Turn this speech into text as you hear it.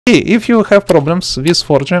If you have problems with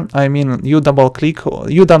Forge, I mean you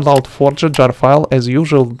download Forge jar file as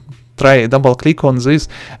usual, try double click on this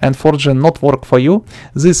and Forge not work for you,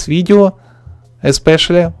 this video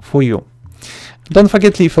especially for you. Don't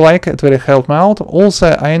forget leave a like, it will help me out. Also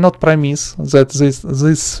I not promise that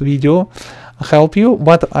this video help you,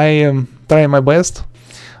 but I try my best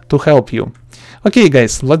to help you. Okay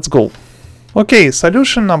guys, let's go. Okay,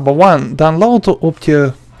 solution number 1,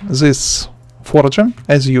 download this Forge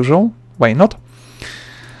as usual, why not,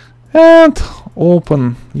 and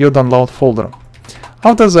open your download folder.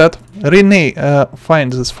 After that, rename,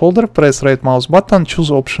 find this folder, press right mouse button,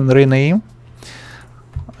 choose option rename,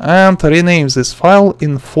 and rename this file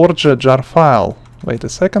in Forge jar file. Wait a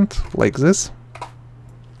second, like this.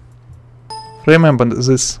 Remember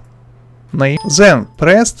this name. Then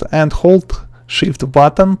press and hold shift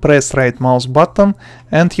button, press right mouse button,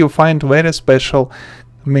 and you find very special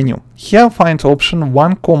menu. Here find option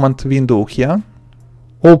one command window here,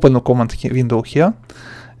 open a command window here,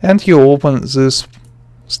 and you open this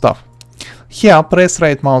stuff. Here press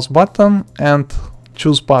right mouse button and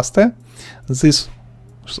choose paste this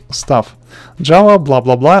stuff, Java blah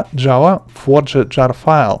blah blah Java Forge jar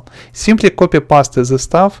file. Simply copy paste the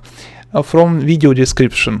stuff from video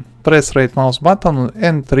description. Press right mouse button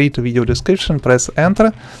and read video description, press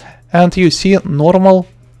enter, and you see normal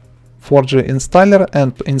Forge installer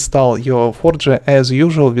and install your Forge as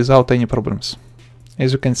usual without any problems,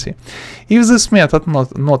 as you can see. If this method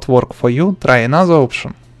not work for you, try another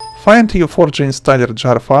option. Find your Forge installer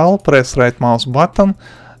jar file, press right mouse button,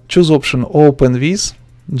 choose option open with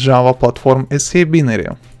Java platform SE binary.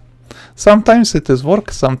 Sometimes it is work,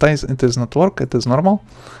 sometimes it is not work, it is normal.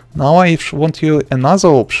 Now I want you another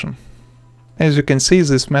option. As you can see,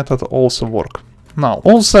 this method also work. Now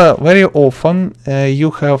also very often you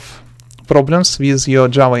have problems with your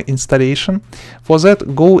Java installation. For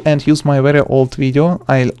that, go and use my very old video.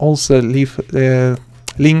 I'll also leave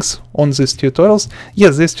links on these tutorials.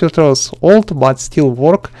 Yes, these tutorials old, but still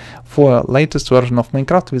work for latest version of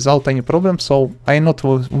Minecraft without any problem, so I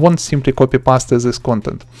won't simply copy paste this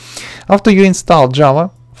content. After you install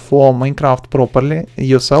Java for Minecraft properly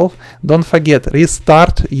yourself, don't forget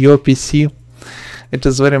restart your PC. It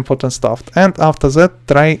is very important stuff. And after that,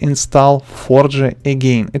 try install Forge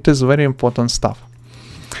again. It is very important stuff.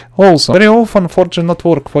 Also, very often Forge not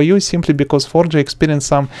work for you simply because Forge experience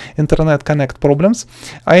some internet connect problems.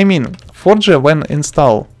 I mean, Forge when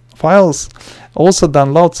install files also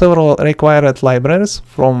download several required libraries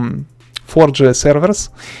from Forge servers,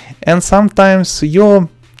 and sometimes your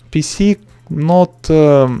PC not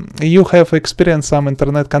you have experienced some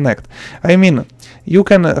internet connect. I mean, you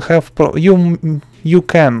can have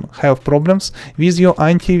problems with your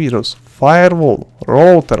antivirus, firewall,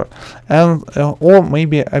 router, and or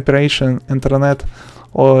maybe operation internet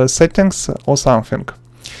or settings or something.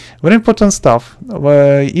 Very important stuff.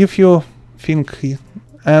 If you think,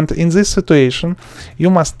 and in this situation, you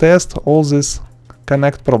must test all these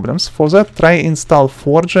connect problems. For that, try install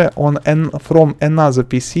Forge on from another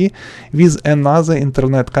PC with another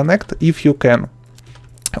internet connect if you can.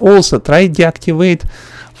 Also, try deactivate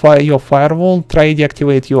your firewall, try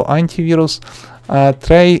deactivate your antivirus,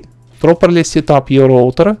 try properly set up your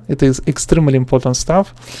router. It is extremely important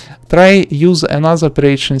stuff. Try use another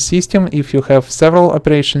operation system if you have several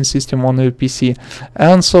operation system on your PC,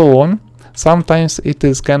 and so on. Sometimes it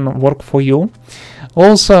can work for you.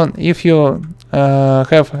 Also, if you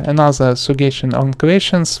have another suggestion on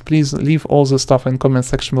questions, please leave all the stuff in comment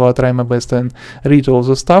section below. I try my best and read all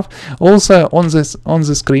the stuff. Also on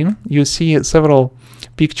the screen you see several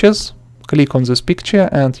pictures. Click on this picture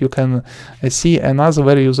and you can see another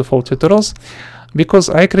very useful tutorials, because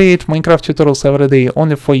I create Minecraft tutorials every day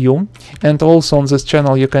only for you, and also on this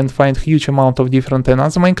channel you can find huge amount of different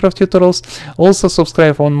another Minecraft tutorials. Also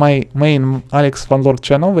subscribe on my main Alex Fanlord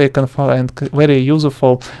channel where you can find very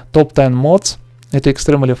useful top 10 mods. It's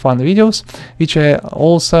extremely fun videos which I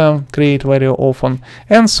also create very often,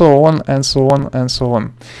 and so on and so on and so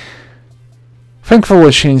on. Thanks for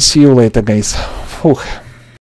watching, see you later guys. Whew.